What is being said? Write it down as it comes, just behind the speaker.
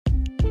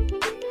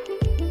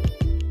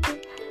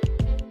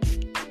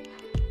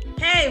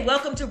Hey,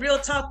 welcome to Real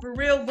Talk for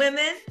Real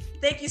Women.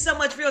 Thank you so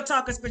much, Real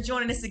Talkers, for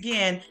joining us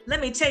again.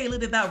 Let me tell you a little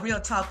bit about Real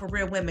Talk for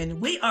Real Women.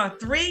 We are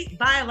three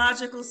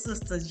biological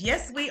sisters.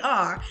 Yes, we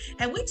are.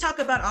 And we talk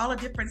about all the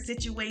different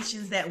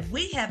situations that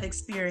we have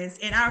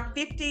experienced in our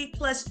 50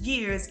 plus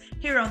years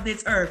here on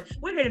this earth.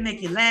 We're here to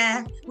make you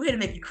laugh. We're here to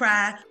make you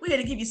cry. We're here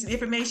to give you some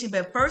information.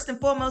 But first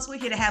and foremost, we're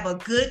here to have a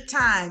good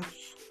time.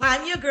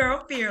 I'm your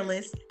girl,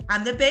 Fearless.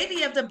 I'm the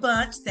baby of the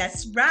bunch.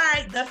 That's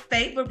right, the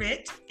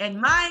favorite.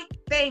 And my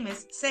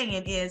famous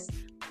saying is,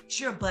 it's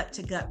your butt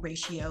to gut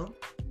ratio.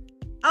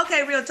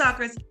 Okay, Real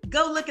Talkers,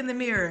 go look in the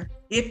mirror.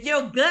 If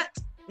your gut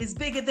is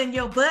bigger than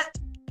your butt,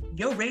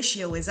 your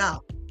ratio is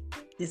off.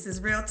 This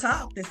is Real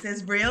Talk. This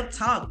is Real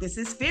Talk. This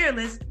is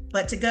Fearless,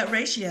 butt to gut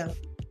ratio.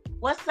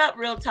 What's up,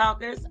 Real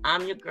Talkers?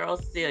 I'm your girl,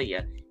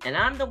 Celia, and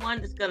I'm the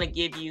one that's going to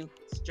give you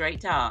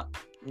straight talk,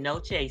 no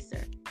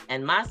chaser.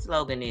 And my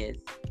slogan is,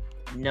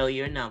 know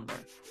your number.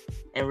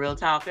 And Real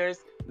Talkers,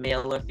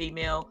 male or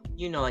female,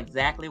 you know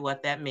exactly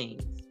what that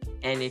means.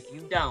 And if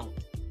you don't,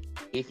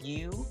 if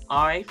you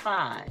are a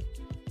 5,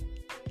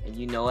 and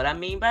you know what I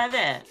mean by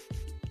that,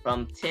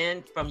 from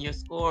your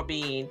score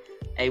being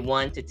a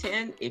 1 to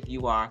 10, if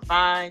you are a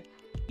 5,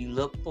 you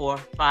look for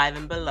 5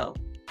 and below.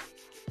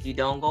 You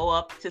don't go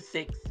up to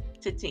 6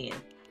 to 10.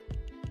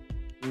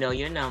 Know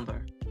your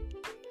number.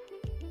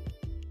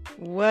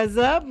 What's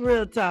up,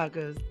 Real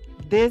Talkers?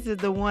 This is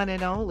the one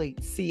and only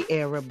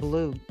Sierra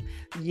Blue.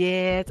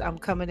 Yes, I'm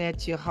coming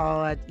at you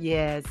hard.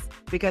 Yes,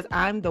 because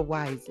I'm the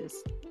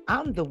wisest.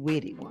 I'm the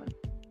witty one.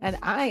 And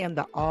I am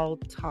the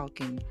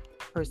all-talking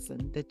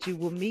person that you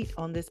will meet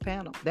on this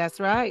panel.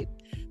 That's right.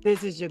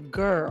 This is your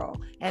girl.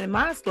 And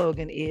my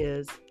slogan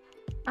is,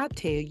 I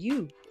tell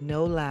you,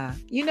 no lie.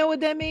 You know what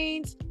that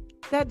means?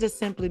 That just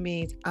simply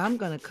means I'm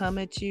going to come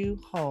at you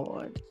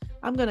hard.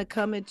 I'm going to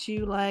come at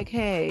you like,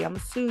 hey, I'm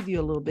going to soothe you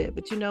a little bit.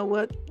 But you know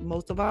what?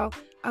 Most of all,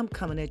 I'm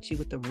coming at you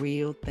with the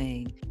real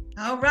thing.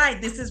 All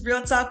right. This is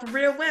Real Talk for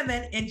Real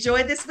Women.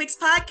 Enjoy this week's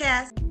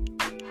podcast.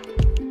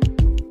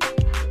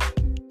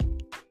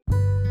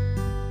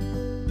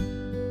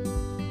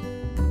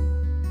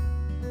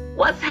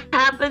 What's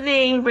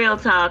happening, Real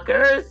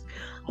Talkers?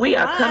 We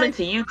are coming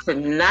to you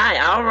tonight.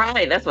 All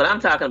right. That's what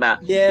I'm talking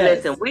about.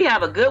 Yes. Listen, we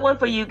have a good one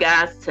for you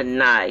guys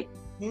tonight.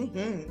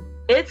 Mm-hmm.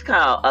 It's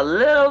called A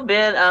Little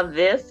Bit of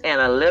This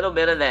and a Little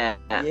Bit of That.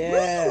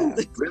 Yeah.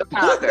 Real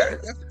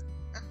Talkers.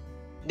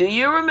 Do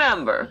you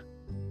remember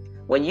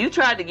when you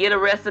tried to get a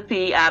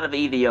recipe out of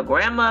either your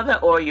grandmother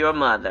or your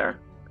mother?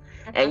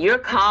 And you're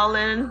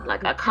calling,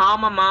 like I called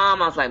my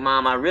mom. I was like,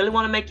 Mom, I really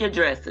want to make your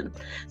dressing.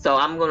 So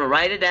I'm going to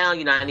write it down.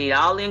 You know, I need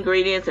all the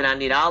ingredients and I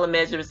need all the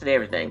measurements and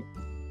everything.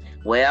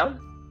 Well,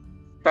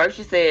 first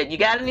you said, you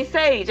got any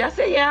sage? I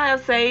said, yeah, I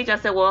have sage. I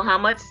said, well, how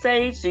much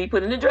sage do you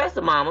put in the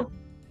dressing, Mama?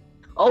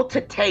 Oh,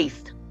 to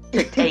taste.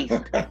 To taste.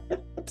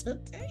 To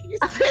taste?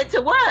 I said,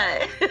 to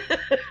what?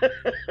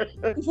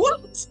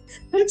 What?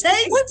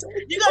 Taste?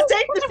 You gonna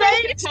take the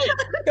sage?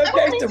 Go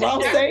taste the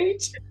wrong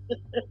stage.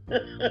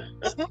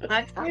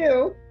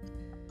 Ew.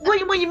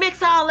 When you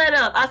mix all that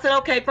up, I said,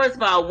 okay, first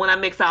of all, when I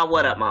mix all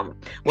what up, Mama?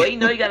 Well, you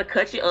know, you got to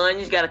cut your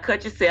onions, you got to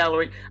cut your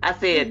celery. I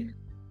said,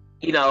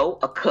 you know,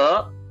 a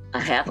cup, a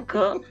half a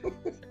cup.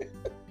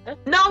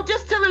 No,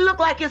 just till it look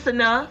like it's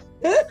enough.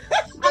 Enough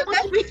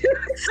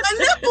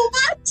for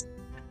what?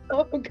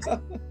 Oh, gosh.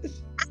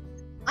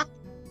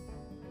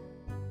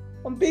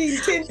 I'm beating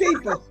 10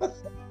 people.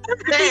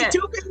 Said,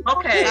 2 people?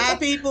 okay. 5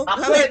 people?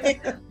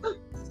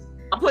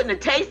 I'm putting a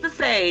taste of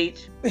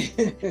sage,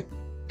 and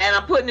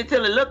I'm putting it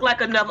till it look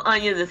like enough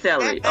onions and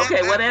celery.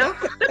 Okay, what else?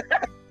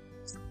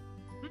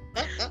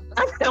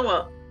 I said,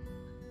 well,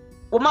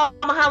 Mama,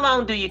 how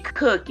long do you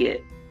cook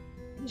it?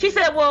 She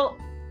said, well,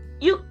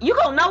 you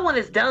gonna know when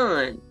it's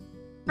done.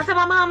 I said,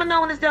 my mama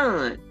know when it's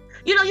done.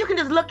 You know, you can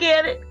just look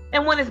at it,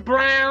 and when it's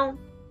brown,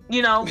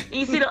 you know,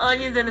 you see the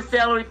onions and the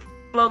celery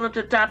floating up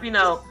to the top, you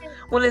know,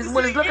 when it's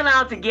looking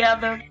all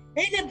together.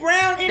 Ain't it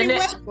brown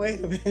anyway?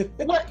 Wait a minute.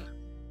 What?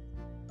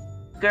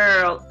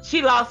 Girl,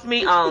 she lost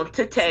me on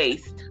to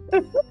taste.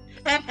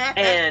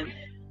 And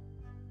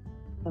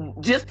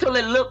just till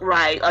it looked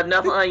right,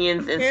 enough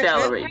onions and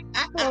celery.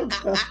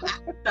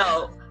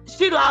 So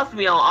she lost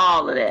me on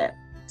all of that.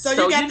 So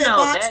you got that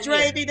box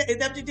gravy? Is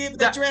that what you did with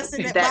the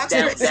dressing?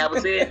 That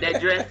was it. That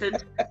dressing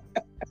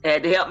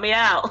had to help me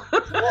out.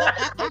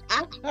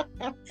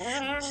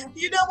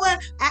 You know what?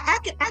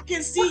 I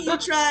can see you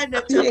trying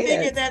to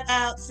figure that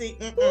out. See,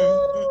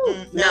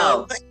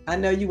 no. I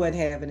know you wasn't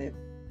having it.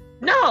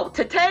 No,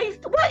 to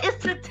taste? What is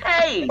to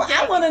taste? But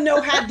I want to know,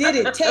 how did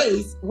it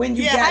taste when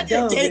you got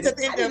done with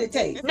it? How did it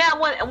taste?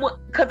 Now,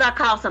 because I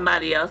called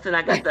somebody else and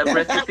I got the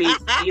recipe.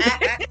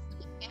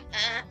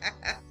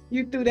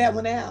 You threw that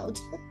one out.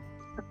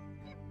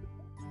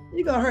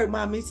 You're going to hurt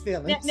mommy's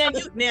feelings. Now,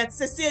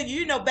 Cecilia,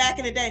 you know, back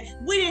in the day,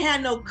 we didn't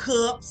have no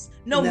cups,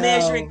 no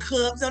measuring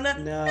cups. No.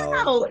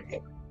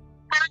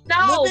 I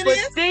know, but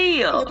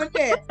still. Look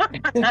at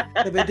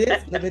that. Look at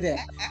this, look at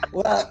that.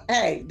 Well,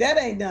 hey, that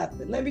ain't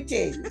nothing. Let me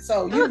tell you.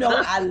 So, you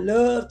know, I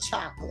love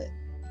chocolate.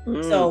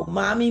 So,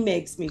 mommy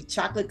makes me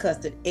chocolate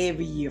custard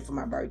every year for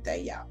my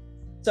birthday, y'all.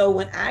 So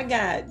when I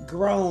got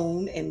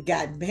grown and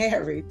got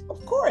married,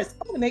 of course,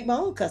 I'm gonna make my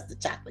own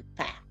custard chocolate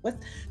pie.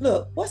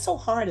 What's so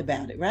hard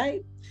about it,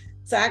 right?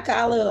 So I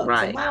call her up.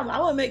 Right. So, Mom, I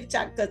want to make a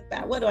chocolate custard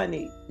pie. What do I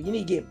need? You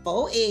need to get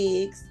 4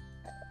 eggs.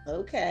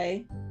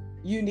 Okay.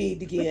 You need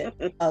to get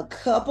a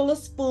couple of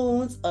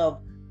spoons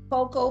of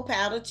cocoa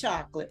powdered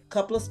chocolate.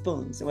 Couple of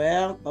spoons.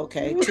 Well,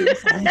 okay. 2 spoons.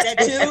 Is that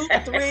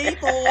 2, 3,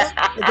 4? Is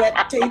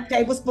that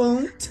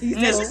tablespoon? She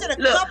said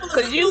a Look, couple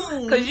of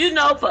spoons. because you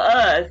know, for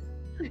us,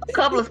 a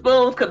couple of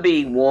spoons could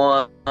be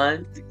 1.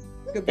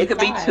 It could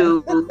be 5.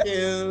 2.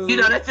 2. You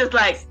know, that's just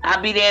like,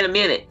 I'll be there in a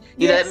minute.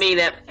 You know what I mean?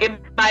 That it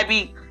might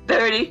be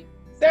 30.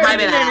 30 might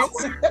be an hour.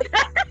 minutes.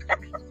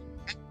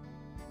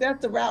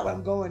 That's the route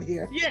I'm going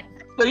here. Yeah.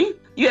 So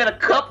you had a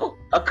couple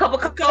of cocoa.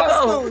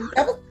 spoons.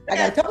 I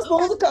got a couple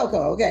spoons of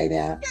cocoa. Okay,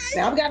 now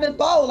I've got this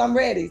bowl. I'm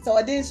ready.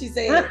 So then she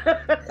said,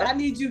 I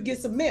need you to get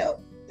some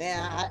milk.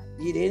 Now,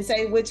 you didn't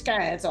say which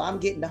kind, so I'm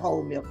getting the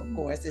whole milk, of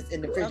course. It's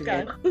in the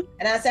refrigerator. Okay.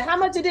 And I said, how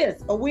much of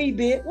this? A wee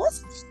bit.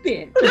 What's a wee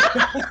bit?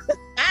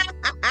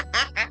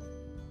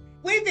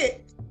 Wait a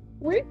minute.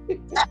 Wee bit.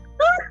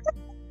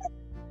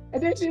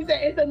 And then she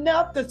said, it's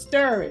enough to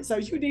stir it. So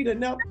you need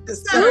enough to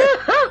stir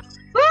it.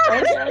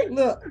 Okay,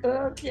 look.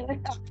 Okay,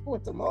 I'll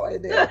put some more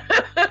in there.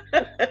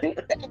 And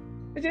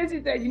then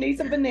she said, you need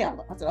some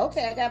vanilla. I said,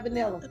 okay, I got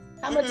vanilla.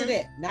 How much of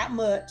that? Not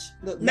much.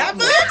 Look, Not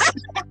much.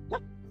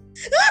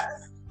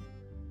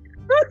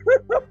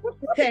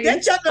 Okay.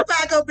 That chocolate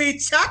pie gonna be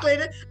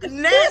chocolate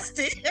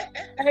nasty.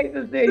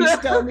 Hazel said she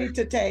told me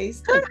to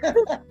taste.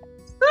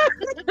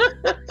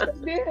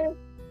 Then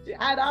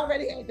I'd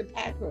already had the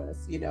pie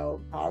crust,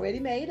 already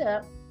made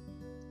up.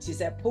 She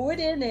said, pour it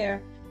in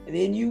there, and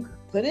then you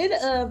put it in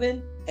the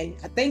oven. And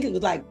I think it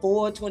was like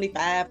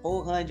 425,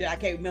 400. I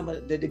can't remember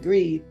the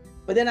degree.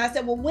 But then I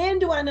said, well, when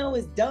do I know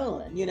it's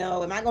done?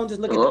 Am I going to just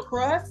look at the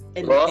crust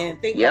and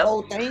think the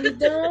whole thing is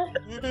done?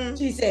 Mm-hmm.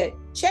 She said,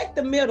 check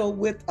the middle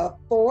with a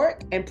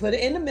fork and put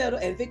it in the middle.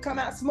 And if it come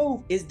out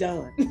smooth, it's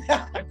done.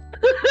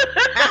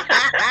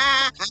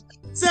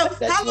 So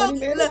how long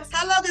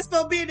is supposed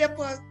to be there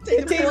for?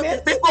 15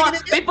 minutes.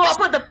 Before I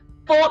put the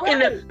fork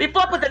in it,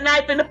 before I put the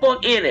knife and the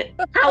fork in it,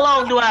 how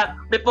long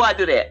before I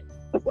do that?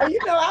 Well,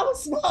 I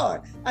was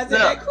smart. I said,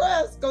 that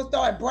crust gonna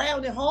start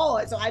browning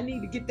hard, so I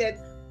need to get that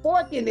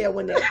fork in there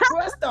when that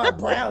crust start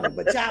browning.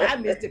 But y'all, I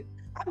missed it.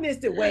 I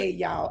missed it way,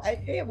 y'all.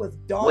 It was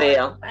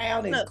dark,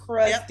 brown, and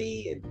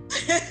crusty, and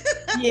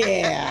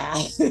yeah.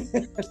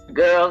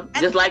 Girl,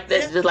 just like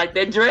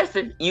that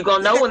dressing, you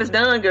gonna know when it's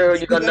done, girl.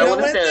 You gonna know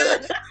when it's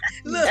done.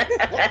 Look,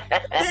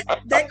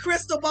 that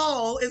crystal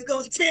ball is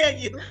gonna tell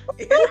you.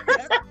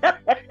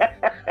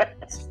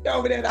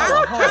 Over there,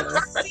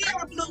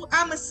 Sierra Blue,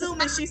 I'm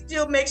assuming she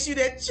still makes you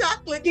that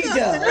chocolate She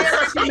custard.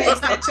 does. She makes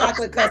that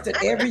chocolate custard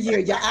every year.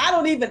 Y'all, I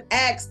don't even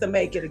ask to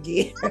make it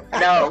again.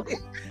 No.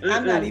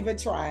 I'm not even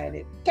trying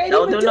it. Can't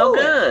Don't even do no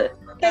good.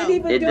 Can't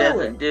even It do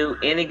doesn't it. do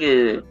any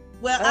good.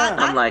 Well,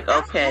 I'm like,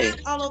 okay. I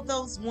had all of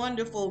those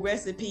wonderful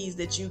recipes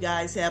that you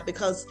guys have,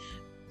 because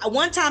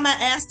one time I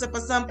asked her for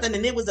something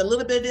and it was a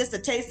little bit of this, a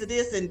taste of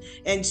this,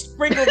 and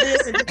sprinkle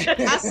this, and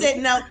I said,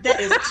 no, that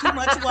is too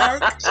much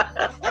work.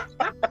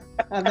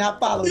 I'm not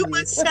following Too you.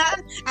 much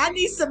time. I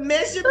need some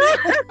measurement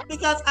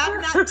because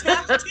I'm not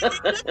talented at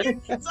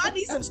cooking. So I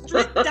need some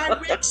strict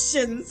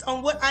directions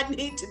on what I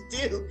need to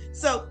do.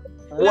 So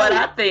What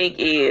I think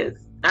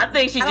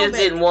she just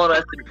didn't want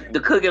us to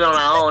cook it on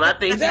our own. I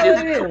think she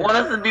just want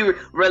us to be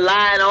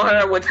relying on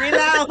her.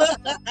 Rely on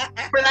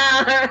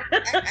her.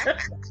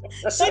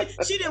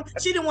 She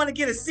didn't want to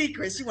get a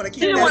secret. She want to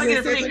keep. She didn't want to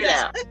that get a secret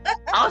out.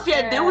 All she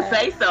had to do was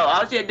say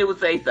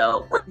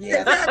so.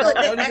 Yeah,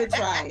 don't even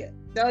try it.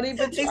 Don't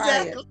even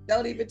try it.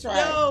 Don't even try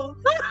it.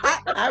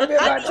 I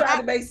remember I was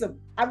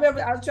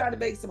trying to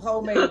make some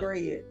homemade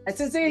bread. I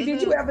said,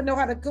 did you ever know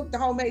how to cook the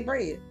homemade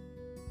bread?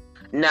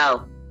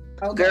 No.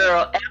 Okay.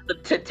 Girl, after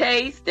to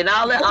taste and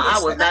all that, I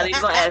was not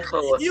even gonna ask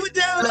for it. You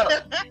don't.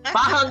 Look, my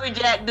Hungry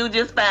Jack do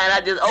just fine. I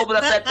just open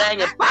up that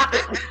thing and pop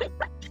it.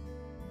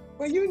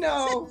 Well,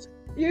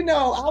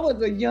 I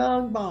was a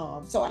young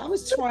mom, so I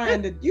was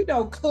trying to,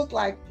 cook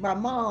like my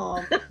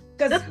mom.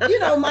 Because,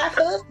 my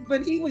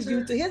husband, he was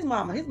used to his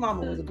mama. His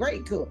mama was a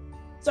great cook.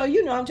 So,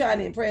 I'm trying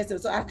to impress him.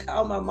 So I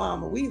called my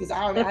mama. I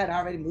had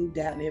already moved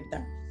out and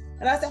everything.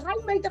 And I said, how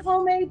you make the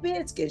homemade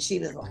biscuits? She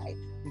was like,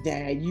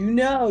 Dad,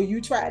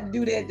 you tried to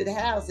do that to the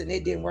house and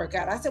it didn't work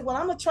out. I said, well,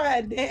 I'm going to try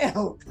it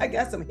now. I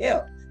got some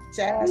help.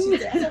 Child, she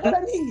said, I said, what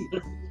I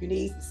need? You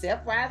need some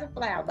self-rising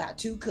flour, about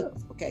 2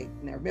 cups. Okay,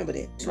 now remember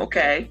that. 2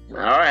 Okay, all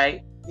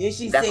right. Then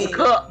she That's said, some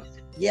cups.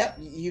 yep,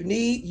 you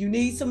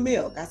need some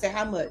milk. I said,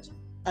 how much?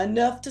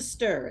 Enough to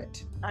stir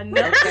it.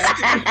 Enough.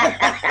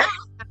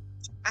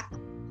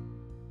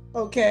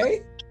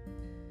 Okay.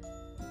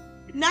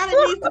 Now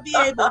it needs to be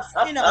able, a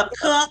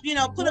cup,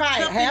 put a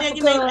cup in there,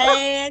 you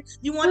may add.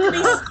 You want to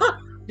be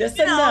just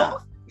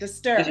enough to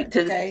stir it,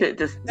 okay?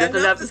 Just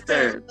enough to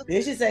stir.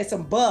 Then she say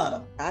some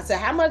butter. I said,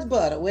 how much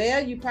butter?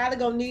 Well, you probably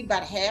gonna need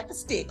about half a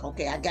stick.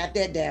 Okay, I got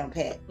that down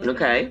pat.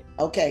 Okay.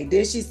 Okay,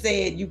 then she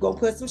said, you gonna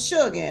put some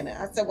sugar in it.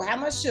 I said, well, how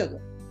much sugar?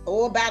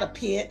 Oh, about a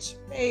pinch.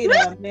 Wait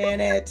a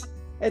minute.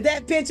 Is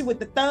that pincher with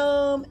the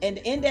thumb and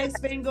the index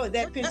finger? Or is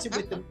that pincher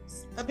with the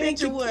A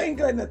pinch of what?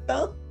 finger and the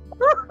thumb?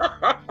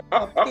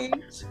 A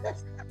pinch.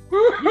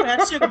 You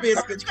had sugar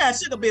biscuits. You had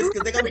sugar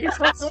biscuits. They're gonna be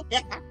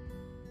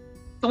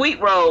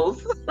Sweet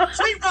rolls.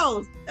 sweet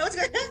rolls. That was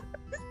good.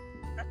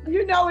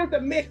 You know it's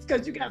a mix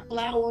because you got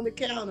flour on the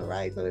counter,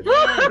 right? So it's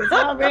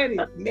already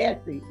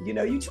messy. You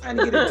know, you trying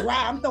to get it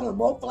dry. I'm throwing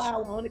more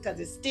flour on it because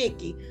it's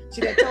sticky.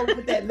 She done told me to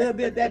put that little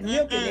bit of that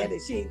milk in there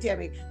that she didn't tell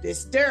me they're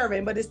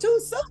stirring, but it's too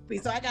soupy,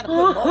 so I gotta put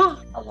more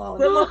flour on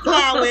Put more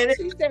flour in it.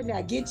 She said,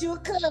 now get you a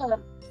cup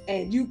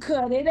and you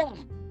cut it out.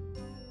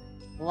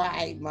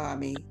 Right,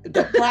 mommy.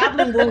 The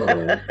problem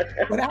was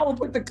when I would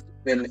put the cup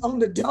on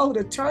the dough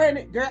to turn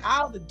it, girl,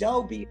 all the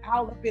dough be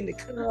all up in the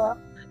cup.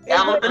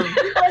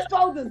 It's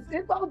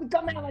supposed to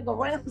come out like a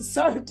round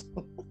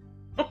circle.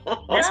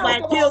 That's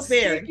why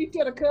Pillsbury. You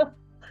to the cup.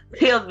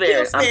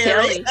 Pillsbury. I'm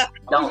telling you.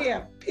 Oh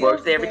yeah,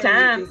 Works every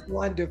time. It's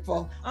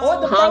wonderful. Oh,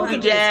 Or the Hungry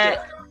frozen Jack.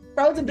 biscuit.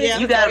 Frozen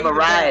biscuits. You got a are even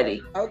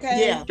variety. better,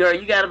 okay. Yeah. Girl,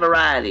 you got a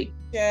variety.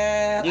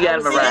 Yeah. You got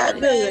a See, that's variety.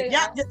 good.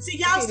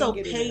 Y'all so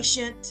Get it in.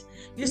 patient.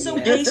 You're so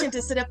Yeah. patient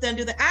to sit up there and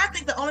do that. I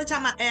think the only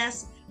time I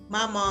ask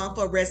my mom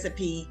for a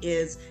recipe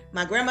is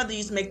my grandmother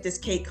used to make this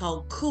cake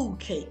called Cool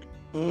Cake.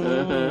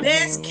 Mhm.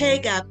 Best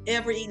cake I've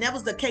ever eaten. That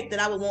was the cake that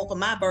I would want for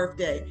my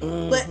birthday.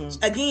 But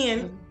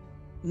again,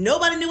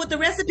 nobody knew what the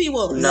recipe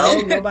was.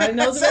 No. Nobody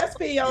knows the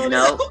recipe on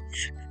No.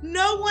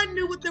 No one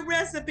knew what the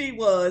recipe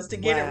was to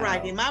get it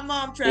right. Wow. And my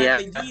mom tried Yeah.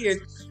 for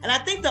years. And I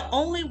think the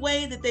only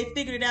way that they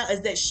figured it out is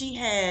that she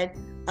had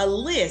a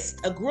list,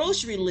 a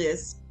grocery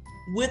list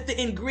with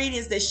the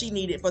ingredients that she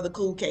needed for the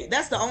cool cake.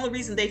 That's the only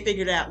reason they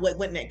figured out what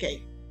went in that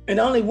cake. And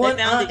only one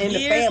They found aunt it in the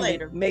years family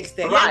later. makes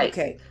that Right.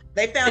 cake.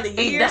 They found it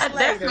See, years that's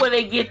later. where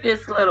they get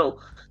this little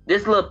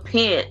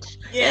pinch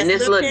Yes, and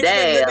this little pinch and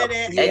a dab little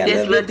bit of that. and a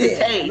this little little bit of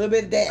that, a taste. little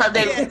bit of that. So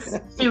they, Yes.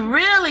 she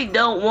really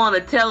don't want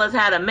to tell us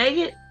how to make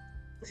it.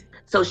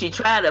 So she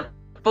tried to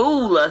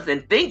fool us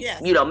and think,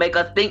 Yes. make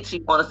us think she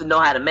wants us to know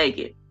how to make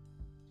it.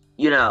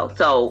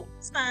 So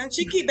It's fine.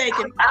 She keep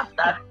baking. I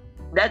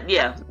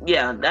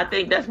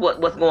think that's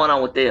what's going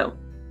on with them.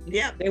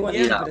 Yeah. They want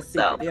yeah. to keep it a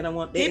secret. so- They don't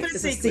want Keep it a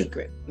it's secret. a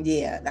secret.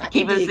 Yeah. I can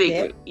Keep it a dig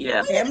secret.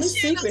 Yeah. Family Share those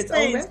secrets on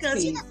things,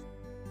 'cause, recipes.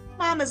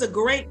 Mom is a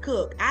great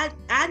cook. I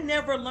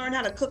never learned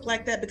how to cook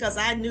like that because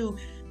I knew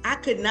I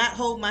could not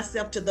hold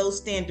myself to those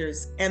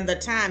standards and the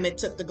time it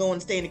took to go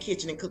and stay in the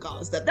kitchen and cook all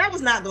this stuff. That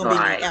was not going to be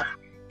Right. me ever.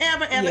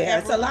 Yeah,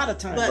 it's a lot of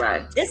time. But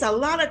Right. it's a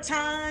lot of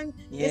time.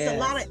 It's a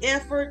lot Yes. of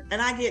effort,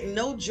 and I get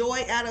no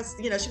joy out of.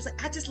 She was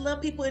like, I just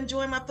love people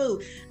enjoying my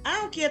food. I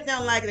don't care if they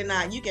don't like it or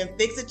not. You can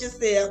fix it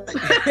yourself.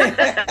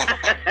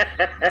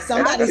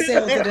 Somebody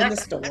sells it in the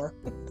store.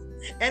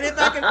 And if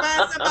I can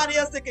find somebody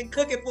else that can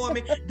cook it for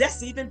me,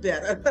 that's even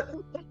better.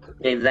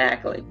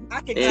 Exactly.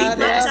 I can I keep love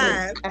my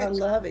Exactly. time. it. I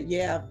love it.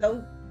 Yeah.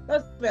 Those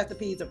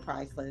recipes are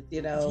priceless,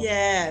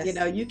 Yes.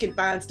 You can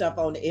find stuff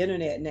on the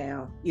internet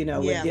now, Yeah.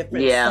 with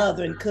different Yeah.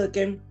 Southern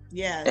cooking.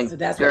 Yes. And So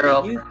that's girl,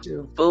 what we used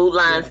to. Food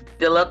lines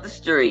still up the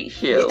street.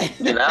 Shoot.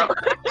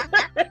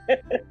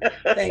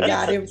 Thank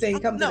God everything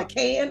comes No. in a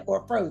can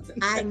or frozen.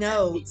 I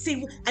know.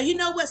 See, you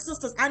know what,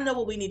 sisters? I know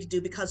what we need to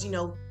do because,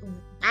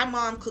 our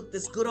mom cooked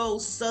this good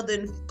old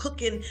Southern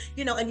cooking,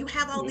 and you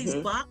have all these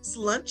Mhm. box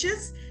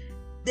lunches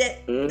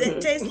that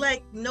Mhm. taste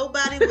like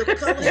nobody with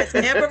color has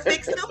ever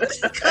fixed them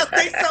because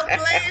they so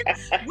bland.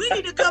 We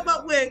need to come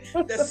up with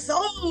the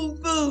soul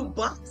food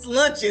box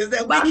lunches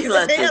that Box we can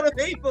lunches. tell the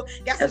people.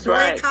 Got some That's green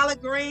right.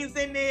 collard greens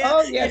in there.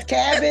 Oh yes,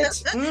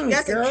 cabbage. Got some Girl, you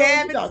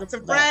cabbage, talking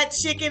some about- fried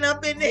chicken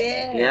up in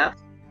there. Yeah. Yeah.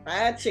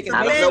 Fried chicken.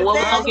 I don't Man, know what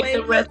we're man, gonna get the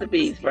wait,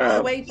 recipes All from.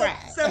 the way fried.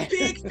 Some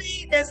pig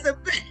feet and some.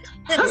 Pig feet.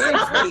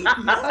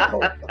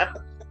 No.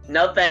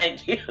 No,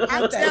 thank you.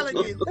 I'm telling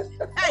you.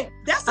 Hey,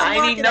 that's a I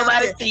ain't market need out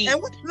nobody there. to eat.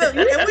 And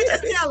we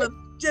just tell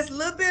them just a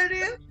little bit of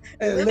this.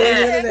 A little Yeah.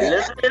 bit of that.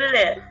 Listen to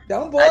that.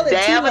 Don't boil it too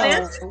dab of long.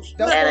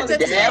 Don't And boil a it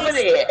too dab long. of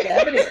it.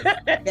 Dab of it.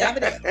 Dab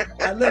of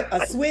it.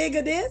 A swig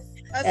of this.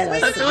 A And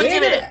sweet a swig swig of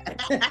of that.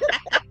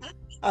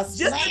 A just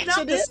splash enough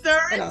of to this.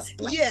 stir And it. a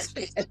splash. Yes.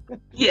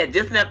 Yeah,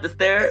 just enough to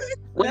stir it.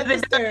 When Enough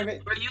it's to done, serve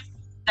it. when you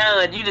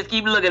done, you just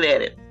keep looking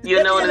at it.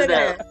 You know when it's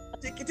done.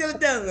 Till it's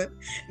done.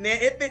 Now,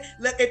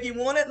 if you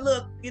want it,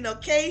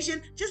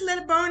 Cajun, just let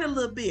it burn a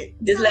little bit.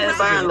 Just let it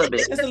burn a little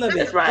bit. Just a little bit.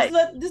 That's right.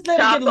 Just let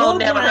it get a Choco little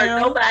never hurt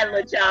brown. nobody,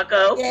 little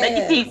Choco. Make your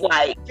Yes. teeth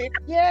white.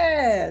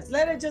 Yes.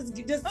 Let it just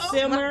Oh,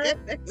 simmer. my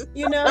goodness.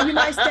 You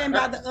might stand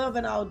by the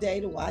oven all day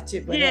to watch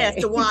it, but Yes,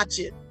 hey, to watch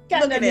it.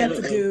 got looking nothing at else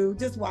to it. do.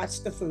 Just watch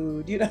the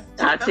food.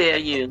 I tell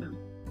you.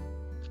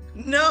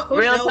 No,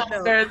 Real no.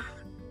 talkers,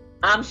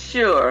 I'm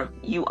sure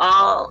you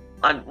all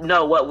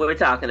know what we're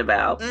talking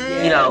about.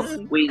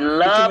 Mm. We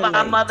love our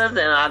relate. mothers and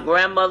our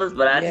grandmothers,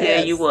 but I tell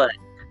Yes. you what,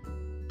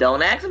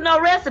 don't ask them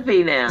no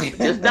recipe now.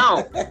 Just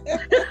don't.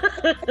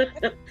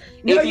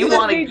 No, If you you just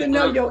want need to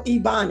know your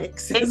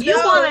ebonics. if you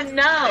want to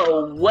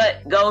know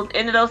what goes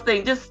into those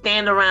things, just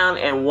stand around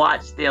and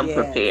watch them Yes.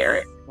 prepare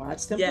it.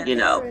 Watch them Yes. You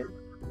know, prepare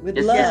it with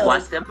Just love.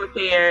 watch them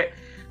prepare it.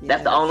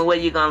 That's the only way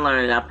you're gonna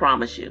learn it. I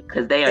promise you,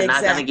 because they are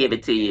not gonna give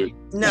it to you.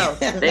 No,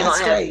 they're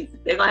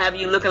gonna have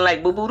you looking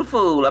like Boo Boo the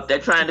Fool up there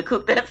trying to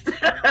cook that stuff.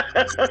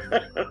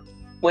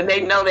 When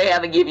they know they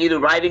haven't given you the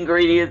right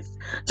ingredients,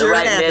 the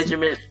right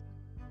measurements,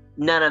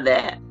 none of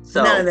that.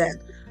 So none of that.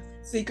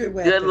 Secret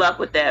weapon. Good luck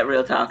with that,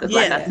 Real Talkers.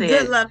 Yeah, like I said,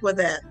 good luck with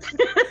that.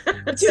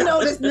 But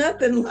there's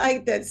nothing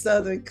like that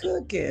Southern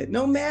cooking.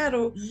 No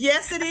matter.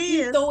 Yes, it is.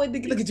 You throw it.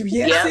 Look at you.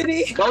 Yes, it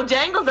is.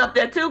 Bojangles up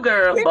there too,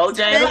 girl.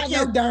 Bojangles.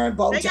 No darn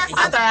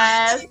Bojangles.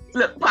 Popeyes.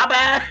 Look,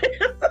 Popeyes.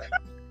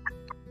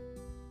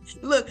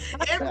 Look,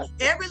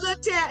 every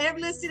little town,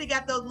 every little city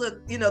got those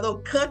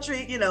those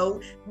country,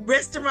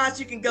 restaurants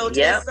you can go to.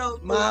 Yep. So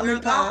Mom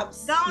and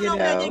pops. Don't know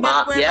that you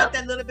got to worry about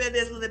that little bit of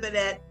this, little bit of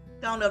that.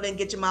 Don't know if they can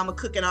get your mama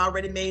cooking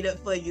already made up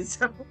for you.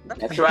 So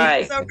that's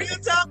right. So Real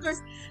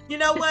Talkers, you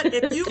know what?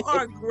 If you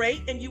are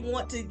great and you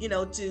want to,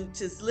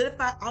 to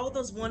solidify all of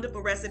those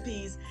wonderful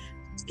recipes,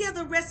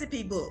 together a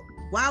recipe book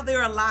while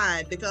they're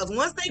alive, because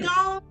once they're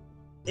gone,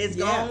 it's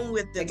gone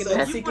with them. So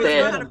if you want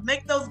to learn how to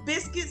make those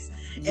biscuits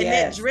and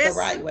that dress the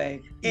right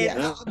way, and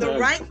the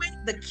right way,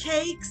 the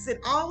cakes and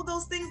all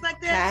those things like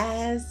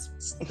that.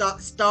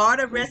 Start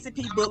a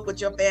recipe book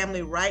with your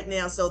family right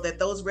now, so that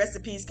those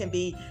recipes can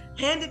be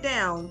handed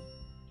down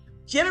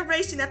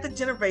generation after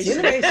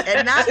generation.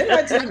 And not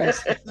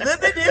generation.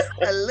 living this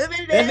and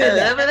living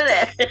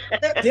that.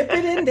 Dip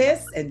it in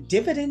this and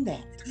dip it in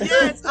that.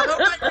 Yes, all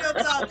right, Real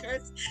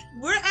Talkers.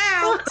 We're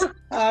out.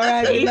 All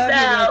right, we love you,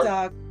 Real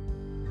Talk.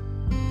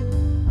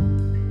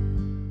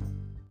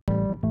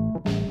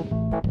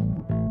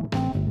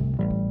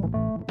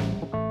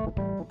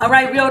 All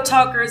right, Real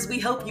Talkers, we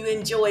hope you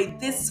enjoyed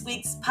this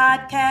week's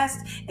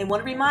podcast and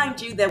want to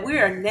remind you that we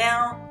are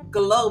now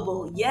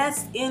global.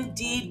 Yes,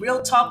 indeed,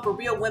 Real Talk for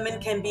Real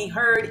Women can be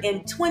heard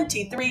in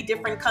 23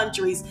 different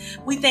countries.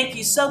 We thank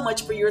you so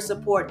much for your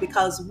support,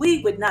 because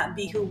we would not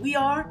be who we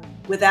are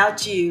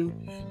without you.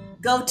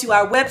 Go to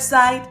our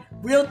website,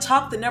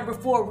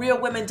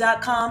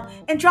 realtalk4realwomen.com,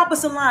 and drop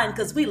us a line,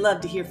 because we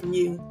love to hear from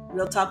you.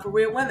 Real Talk for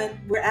Real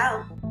Women, we're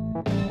out.